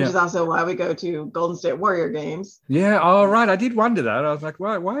 which is Yeah. also why we go to Golden State Warrior games. Yeah. Oh, right. I did wonder that. I was like,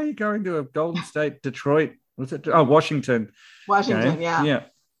 why are you going to a Golden State, Detroit? Was it? Oh, Washington Washington, game. yeah. Yeah.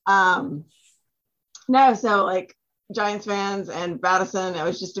 Um, no, so like Giants fans and Madison, it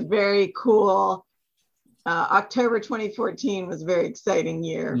was just a very cool. October 2014 was a very exciting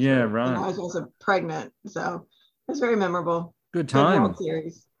year. Yeah. And I Right. was also pregnant, so it was very memorable. Good Big World time.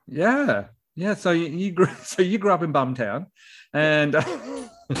 Series. Yeah. Yeah. So you grew up in Bumtown, and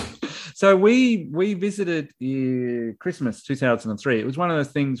so we visited Christmas 2003. It was one of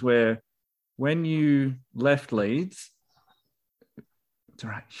those things where when you left Leeds, it's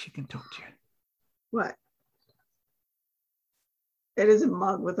all right. She can talk to you. What? It is a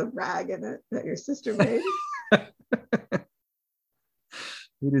mug with a rag in it that your sister made.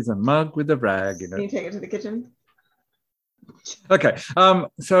 It is a mug with a rag in Can you it. take it to the kitchen? Okay.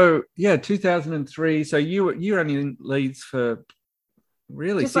 So yeah, 2003. So you were only in Leeds for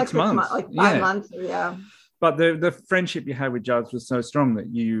really Just 6 months. like 5 Yeah. months. Yeah. But the friendship you had with Judge was so strong that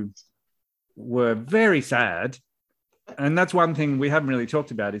you were very sad. And that's one thing we haven't really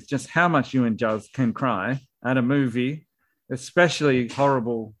talked about is just how much you and Judge can cry at a movie, especially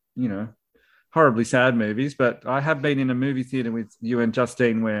horribly sad movies. But I have been in a movie theater with you and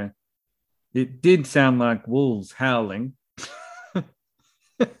Justine where it did sound like wolves howling.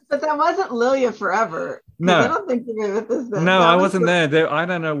 But that wasn't Lilia Forever. 'Cause No. I don't think you were with us then. No, That I was wasn't the- there. I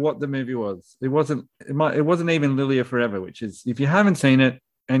don't know what the movie was. It wasn't even Lilia Forever, which is if you haven't seen it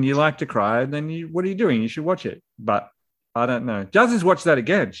and you like to cry, then what are you doing? You should watch it. But I don't know. Jazz has watched that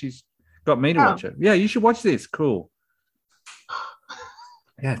again. She's got me to Oh. watch it. Yeah, you should watch this. Cool.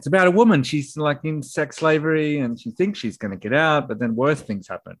 Yeah, it's about a woman. She's like in sex slavery and she thinks she's going to get out, but then worse things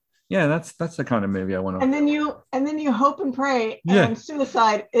happen. Yeah, that's the kind of movie I want to. And then you hope and pray, Yeah. and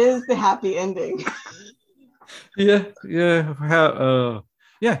suicide is the happy ending. Yeah.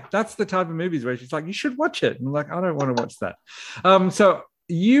 Yeah, that's the type of movies where she's like, you should watch it. And I'm like, I don't want to watch that. So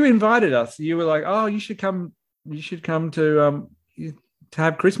you invited us. You were like, oh, you should come to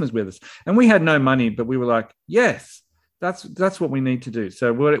have Christmas with us. And we had no money, but we were like, yes, that's what we need to do.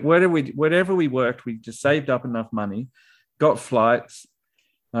 So wherever we worked, we just saved up enough money, got flights,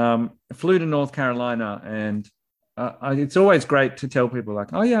 flew to North Carolina, and it's always great to tell people like,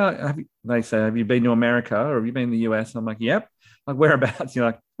 oh yeah, they say, have you been to America or have you been to the US? And I'm like, yep. Like whereabouts? You're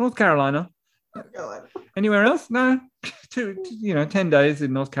like, North Carolina. Anywhere else? No. 10 days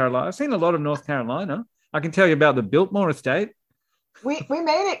in North Carolina. I've seen a lot of North Carolina. I can tell you about the Biltmore estate. We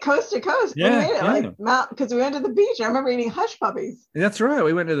made it coast to coast. Yeah, We made it like because we went to the beach. I remember eating hush puppies. That's right.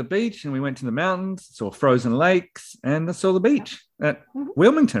 We went to the beach and we went to the mountains, saw frozen lakes, and I saw the beach at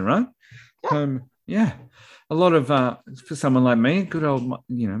Wilmington, right? Yeah. Yeah. A lot of for someone like me, good old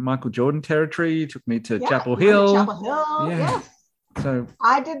Michael Jordan territory. Took me to Chapel Hill. Chapel Hill. Yeah. Yes. So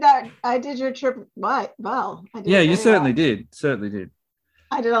I did that. I did your trip. What? Well, I did yeah, it you very certainly well. did. Certainly did.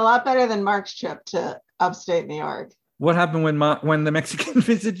 I did a lot better than Mark's trip to upstate New York. What happened when the Mexican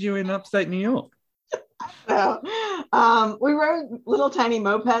visited you in upstate New York? So, we rode little tiny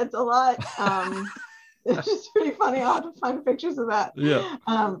mopeds a lot. It's just pretty funny. I'll have to find pictures of that. Yeah.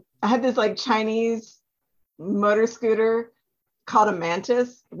 I had this like Chinese motor scooter called a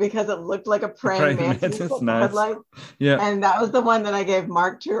Mantis because it looked like a praying mantis with the nice. headlight. Yeah. And that was the one that I gave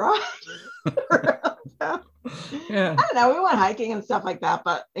Mark to ride. Yeah. I don't know. We went hiking and stuff like that,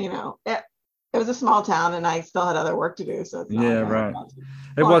 but it was a small town, and I still had other work to do. So it's not Yeah, like right.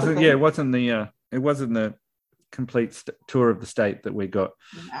 It It wasn't the complete tour of the state that we got.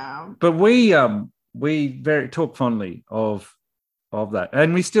 No. But we very talk fondly of that,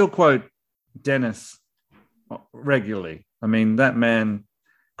 and we still quote Dennis regularly. I mean, that man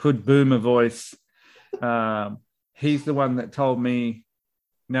could boom a voice. He's the one that told me.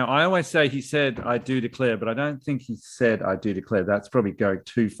 Now, I always say he said, I do declare, but I don't think he said, I do declare. That's probably going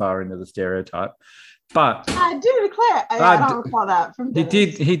too far into the stereotype. But I do declare. I don't recall that from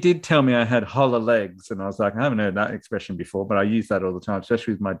Dennis. He did tell me I had holler legs. And I was like, I haven't heard that expression before, but I use that all the time,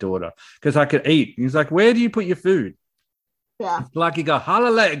 especially with my daughter, because I could eat. He's like, where do you put your food? Yeah. It's like you got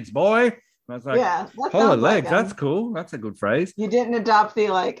holler legs, boy. And I was like, yeah, that holler sounds legs. like That's cool. That's a good phrase. You didn't adopt the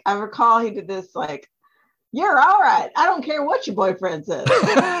I recall he did this you're all right. I don't care what your boyfriend says.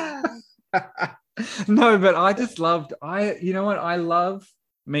 No, but I just loved, you know what? I love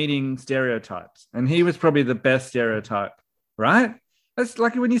meeting stereotypes, and he was probably the best stereotype, right? That's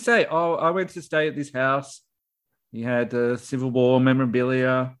like when you say, "Oh, I went to stay at this house. He had Civil War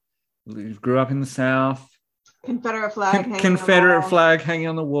memorabilia. He grew up in the South. Confederate flag. Confederate flag hanging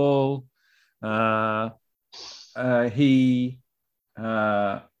on the wall. He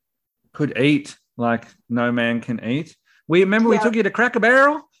could eat like no man can eat. We took you to Cracker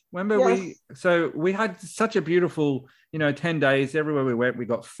Barrel. Remember we had such a beautiful, 10 days everywhere we went. We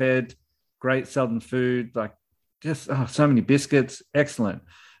got fed great Southern food, like just so many biscuits, excellent.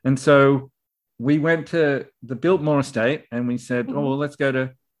 And so we went to the Biltmore Estate and we said, oh, well, let's go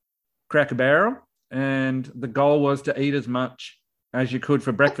to Cracker Barrel. And the goal was to eat as much as you could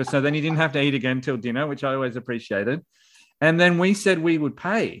for breakfast. So then you didn't have to eat again till dinner, which I always appreciated. And then we said we would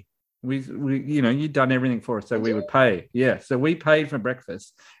pay. We you'd done everything for us, so we would pay. Yeah, so we paid for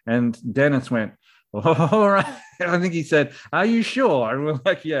breakfast. And Dennis went, all right. I think he said, are you sure? And we're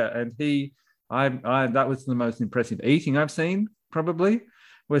like, yeah. And that was the most impressive eating I've seen, probably.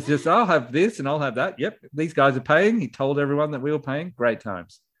 Was just, I'll have this and I'll have that. Yep, these guys are paying. He told everyone that we were paying. Great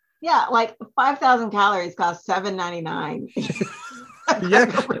times. Yeah, like 5,000 calories cost $7.99.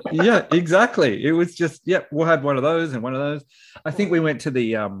 yeah, exactly. It was just, we'll have one of those and one of those. I think we went to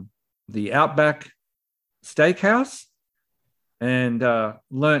the Outback Steakhouse and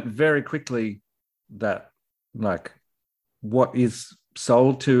learnt very quickly that like what is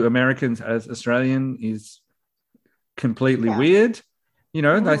sold to Americans as Australian is completely weird.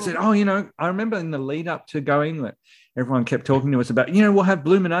 They said, I remember in the lead up to going that everyone kept talking to us about, we'll have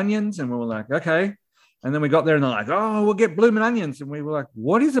bloomin' onions. And we were like, okay. And then we got there and they're like, oh, we'll get bloomin' onions. And we were like,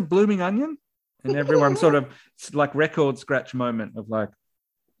 what is a blooming onion? And everyone sort of like record scratch moment of like,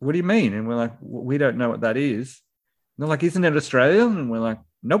 what do you mean? And we're like, we don't know what that is. And they're like, isn't it Australian? And we're like,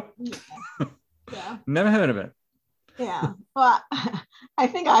 nope. Yeah. Never heard of it. Yeah. Well, I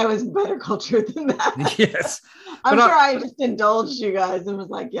think I was better cultured than that. Yes. I'm sure I just indulged you guys and was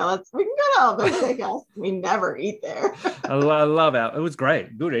like, yeah, we can go to Outback Steakhouse. We never eat there. I love it. It was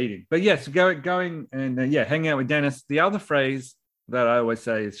great. Good eating. But yes, going and hang out with Dennis. The other phrase that I always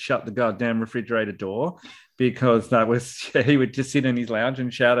say is shut the goddamn refrigerator door, because he would just sit in his lounge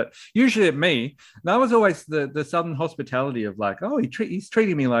and shout it, usually at me. That was always the Southern hospitality of like, oh, he's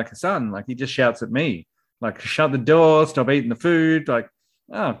treating me like a son. Like he just shouts at me, like shut the door, stop eating the food. Like,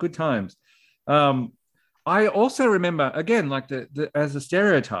 oh, good times. I also remember, again, like the as a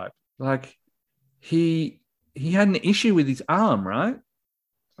stereotype, like he had an issue with his arm, right?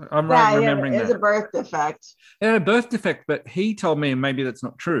 I'm right remembering that. It was a birth defect. Yeah, a birth defect, but he told me, and maybe that's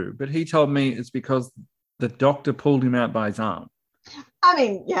not true, but he told me it's because the doctor pulled him out by his arm. I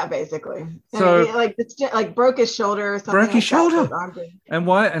mean, yeah, basically. So he broke his shoulder or something. Broke his shoulder. And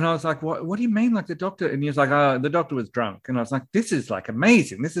why? And I was like, what do you mean? Like the doctor? And he was like, the doctor was drunk. And I was like, this is like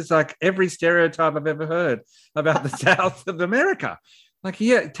amazing. This is like every stereotype I've ever heard about the South of America. Like,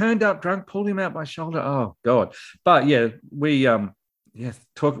 yeah, turned up drunk, pulled him out by shoulder. Oh God. But yeah, we've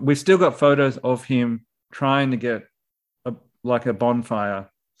still got photos of him trying to get a bonfire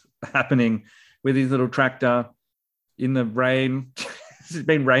happening with his little tractor in the rain. It's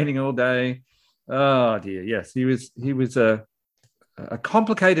been raining all day. Oh dear. Yes, he was a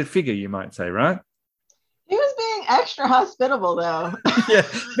complicated figure, you might say, right? He was being extra hospitable, though. Yeah,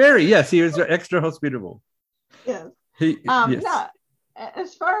 very. Yes, he was extra hospitable. Yes. Yes. Yeah.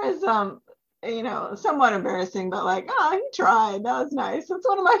 As far as somewhat embarrassing, but like, oh, he tried. That was nice. It's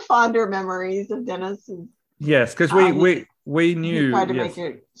one of my fonder memories of Dennis. Yes, because we knew. He tried to make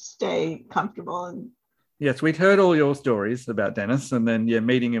it stay comfortable and. Yes, we'd heard all your stories about Dennis, and then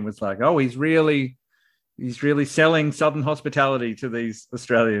meeting him was like, oh, he's really selling Southern hospitality to these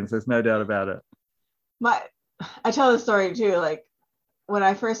Australians. There's no doubt about it. I tell the story too. Like when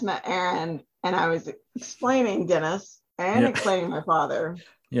I first met Aaron, and I was explaining Dennis and explaining my father.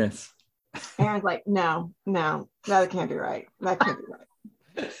 Yes. Aaron's like, no, that can't be right. That can't be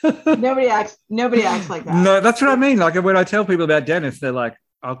right. Nobody acts like that. No, that's what I mean. Like when I tell people about Dennis, they're like,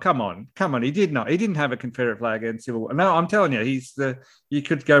 oh, come on. He didn't have a Confederate flag and Civil War. No, I'm telling you, you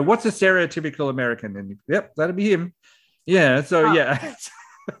could go, what's a stereotypical American? And yep, that'd be him. Yeah. So yeah.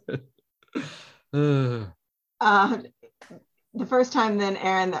 The first time then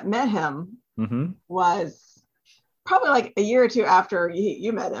Aaron that met him was probably like a year or two after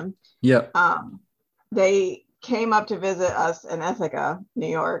you met him. Yeah. They came up to visit us in Ithaca, New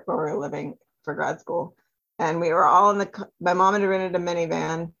York, where we were living for grad school. And we were all my mom had rented a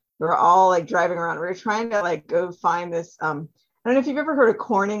minivan. We were all like driving around. We were trying to like go find this. I don't know if you've ever heard of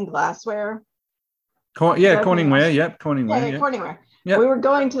Corning glassware. Corningware. Yep. Corningware. Yeah, Corningware. Yep. We were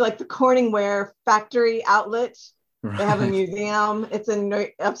going to like the Corningware factory outlet They have a Right. museum. It's in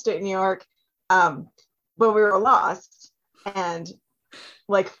upstate New York. But we were lost, and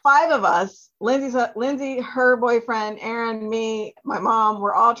like five of us, Lindsay, her boyfriend, Aaron, me, my mom,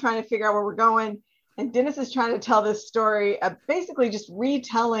 we're all trying to figure out where we're going. And Dennis is trying to tell this story of basically just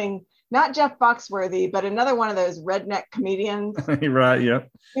retelling not Jeff Foxworthy, but another one of those redneck comedians. Right. Yep.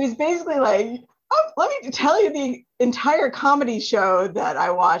 He was basically like, oh, let me tell you the entire comedy show that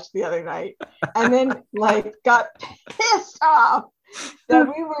I watched the other night. And then like got pissed off that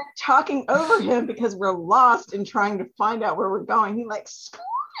we were talking over him because we're lost and trying to find out where we're going. He like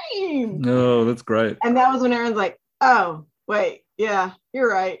screamed. Oh, that's great. And that was when Aaron's like, oh, wait, yeah, you're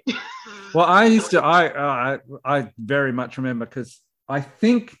right. Well, I very much remember, because I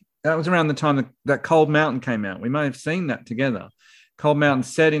think that was around the time that Cold Mountain came out. We may have seen that together. Cold Mountain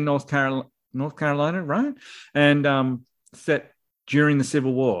set in North Carolina, right? And set during the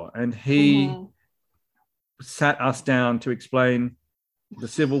Civil War. And he sat us down to explain the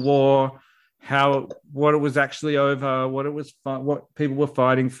Civil War, what it was actually over, what people were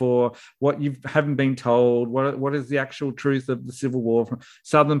fighting for, what you haven't been told, what is the actual truth of the Civil War from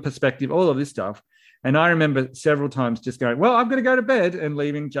Southern perspective, all of this stuff. And I remember several times just going, well, I'm going to go to bed, and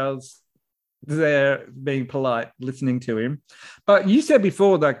leaving Giles there being polite, listening to him. But you said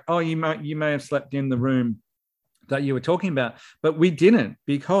before that, oh, you may have slept in the room that you were talking about, but we didn't,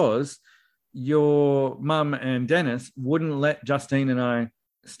 because your mum and Dennis wouldn't let Justine and I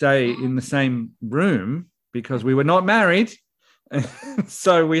stay in the same room because we were not married.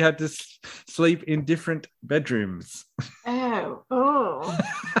 So we had to sleep in different bedrooms. Oh.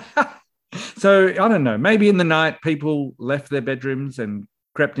 So I don't know, maybe in the night people left their bedrooms and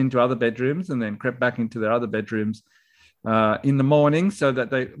crept into other bedrooms, and then crept back into their other bedrooms in the morning, so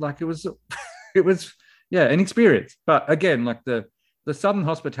that they, like, it was an experience. But again, like the Southern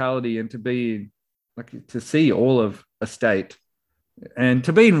hospitality, and to be like, to see all of a state, and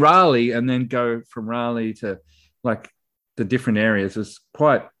to be in Raleigh and then go from Raleigh to like the different areas was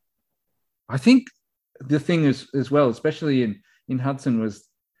quite, I think the thing is as well, especially in Hudson, was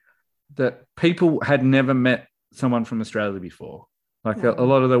that people had never met someone from Australia before. Like a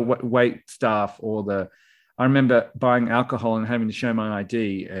lot of the wait staff, I remember buying alcohol and having to show my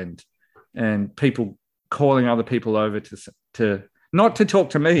ID, and people calling other people over to not to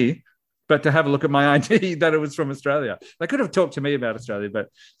talk to me, but to have a look at my ID that it was from Australia. They could have talked to me about Australia, but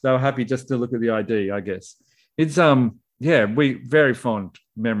they were happy just to look at the ID, I guess. It's we very fond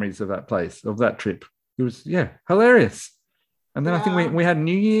memories of that place, of that trip. It was hilarious. And then I think we had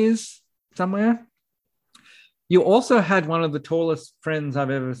New Year's somewhere. You also had one of the tallest friends I've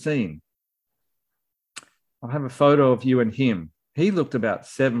ever seen. I have a photo of you and him. He looked about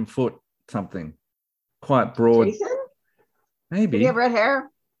 7 foot something, quite broad. Jason? Maybe. Did he have red hair?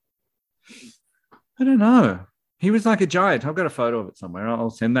 I don't know. He was like a giant. I've got a photo of it somewhere. I'll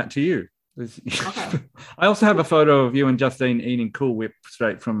send that to you. Okay. I also have a photo of you and Justine eating Cool Whip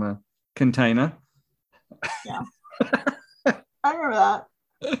straight from a container. Yeah. I remember that.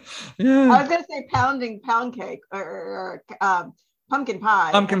 Yeah. I was going to say pounding pound cake or pumpkin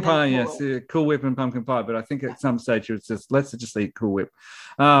pie. Pumpkin pie, yes. Cool Whip. Cool Whip and pumpkin pie. But I think at some stage it's just, let's just eat Cool Whip.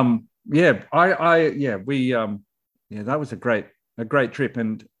 That was a great trip.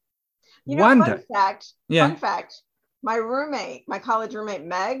 And fun fact, my college roommate,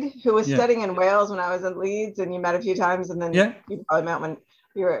 Meg, who was studying in Wales when I was in Leeds, and you met a few times, and then you probably met when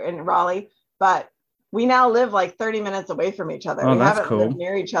you were in Raleigh, but we now live like 30 minutes away from each other. Oh, we that's haven't cool. lived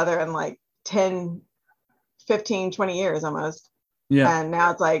near each other in like 10, 15, 20 years almost. Yeah. And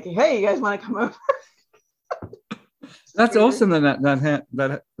now it's like, hey, you guys want to come over? That's awesome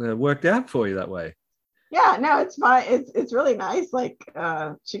that worked out for you that way. Yeah, no, it's fine. It's really nice. Like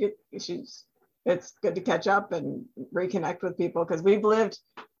it's good to catch up and reconnect with people, because we've lived,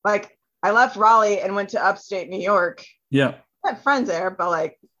 like, I left Raleigh and went to upstate New York. Yeah. I had friends there, but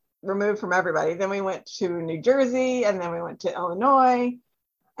like removed from everybody. Then we went to New Jersey, and then we went to Illinois.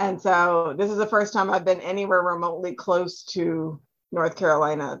 And so this is the first time I've been anywhere remotely close to North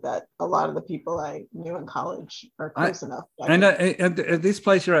Carolina that a lot of the people I knew in college are close enough. And at this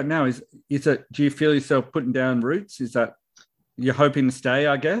place you're at now, is it, do you feel yourself putting down roots? Is that you're hoping to stay,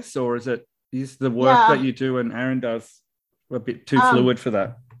 I guess, or is the work that you do and Aaron does a bit too fluid for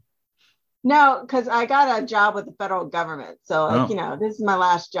that? No, because I got a job with the federal government. So this is my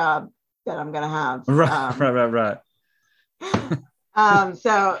last job that I'm going to have. Right.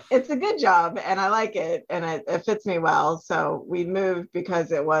 So it's a good job and I like it, and it fits me well. So we moved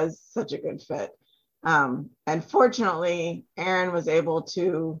because it was such a good fit. And fortunately, Aaron was able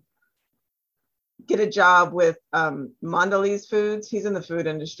to get a job with Mondelez Foods. He's in the food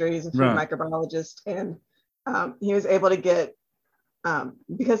industry. He's a food microbiologist, and he was able to get,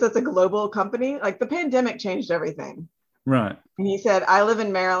 because it's a global company, like the pandemic changed everything. Right. And he said, I live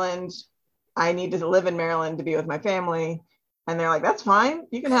in Maryland. I need to live in Maryland to be with my family. And they're like, that's fine.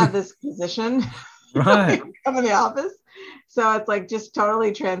 You can have this position. Right. Come in the office. So it's like just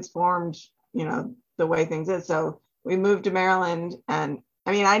totally transformed, the way things is. So we moved to Maryland, and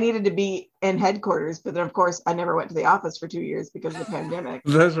I mean, I needed to be in headquarters, but then of course I never went to the office for 2 years because of the pandemic.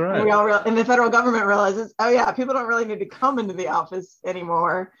 That's right. And the federal government realizes, oh yeah, people don't really need to come into the office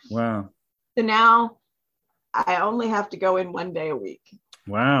anymore. Wow. So now I only have to go in 1 day a week.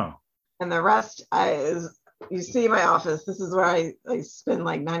 Wow. And the rest you see my office. This is where I spend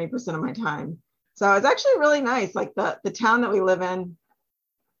like 90% of my time. So it's actually really nice. Like the town that we live in,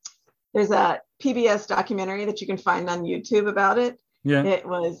 there's a PBS documentary that you can find on YouTube about it. Yeah. It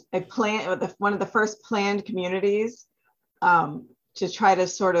was one of the first planned communities to try to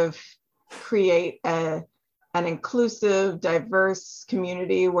sort of create an inclusive, diverse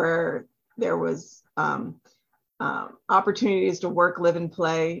community where there was opportunities to work, live, and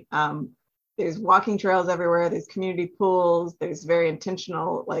play. There's walking trails everywhere. There's community pools. There's very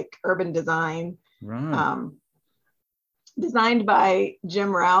intentional, like urban design. Right. Designed by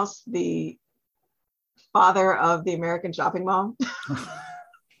Jim Rouse, the father of the American Shopping Mall.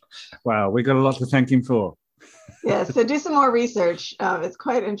 Wow, we got a lot to thank him for. Yeah, so do some more research. It's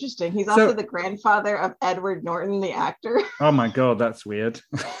quite interesting. He's also the grandfather of Edward Norton, the actor. Oh my God, that's weird.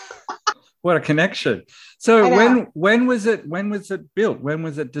 What a connection. So when was it built? When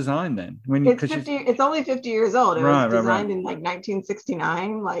was it designed then? It's only 50 years old. It was designed in like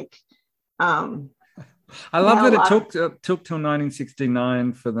 1969. I love that it took till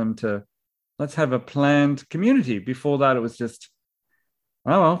 1969 for them to let's have a planned community. Before that, it was just,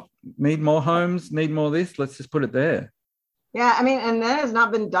 oh, well, need more homes, need more this. Let's just put it there. Yeah, I mean, and that has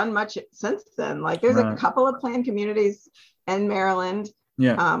not been done much since then. Like there's a couple of planned communities in Maryland.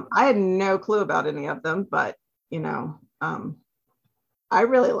 Yeah. I had no clue about any of them, but, I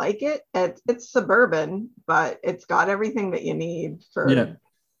really like it. It's suburban, but it's got everything that you need for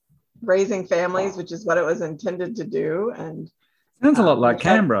raising families, which is what it was intended to do. And sounds a lot like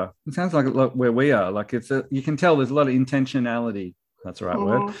Canberra. It sounds like where we are. Like you can tell there's a lot of intentionality. That's the right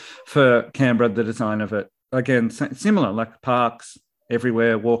word for Canberra. The design of it, again, similar, like parks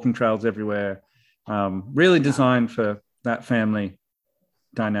everywhere, walking trails everywhere. Really designed for that family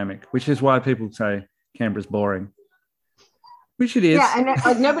dynamic, which is why people say Canberra's boring, which it is. Yeah, and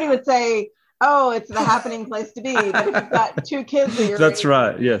like nobody would say, oh, it's the happening place to be. But if you've got two kids that that's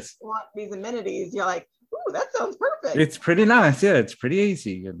right. Yes. Want these amenities, you're like, ooh, that sounds perfect. It's pretty nice. Yeah, it's pretty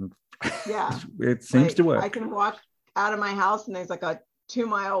easy, and it seems to work. I can walk out of my house, and there's like a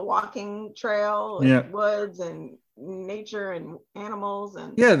 2-mile walking trail, with woods and nature and animals,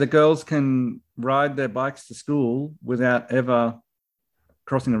 and the girls can ride their bikes to school without ever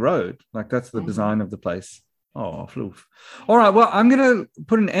crossing a road. Like that's the design of the place. Oh, floof. All right. Well, I'm going to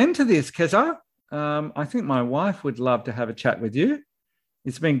put an end to this, Keza. I think my wife would love to have a chat with you.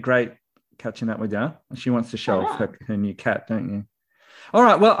 It's been great catching up with you. She wants to show off her new cat, don't you? All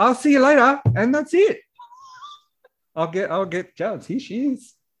right. Well, I'll see you later. And that's it. I'll get Jazz. Here she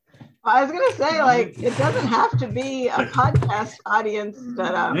is. Well, I was going to say, like, it doesn't have to be a podcast audience,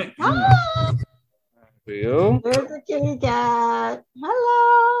 but there's a kitty cat.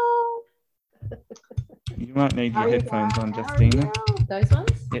 Hello. You might need your headphones on, Justina. Those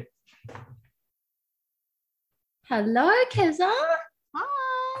ones? Yep. Hello, Keza.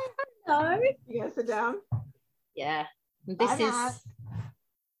 Hi. Hello. You guys sit down. Yeah. This Bye, is. Matt.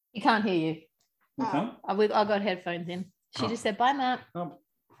 You can't hear you. Oh. I got headphones in. She just said, bye, Matt. Oh.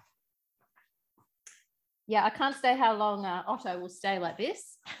 Yeah, I can't say how long Otto will stay like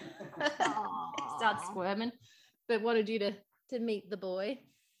this. Start squirming. But wanted you to meet the boy.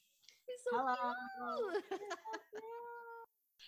 He's so Hello. cute.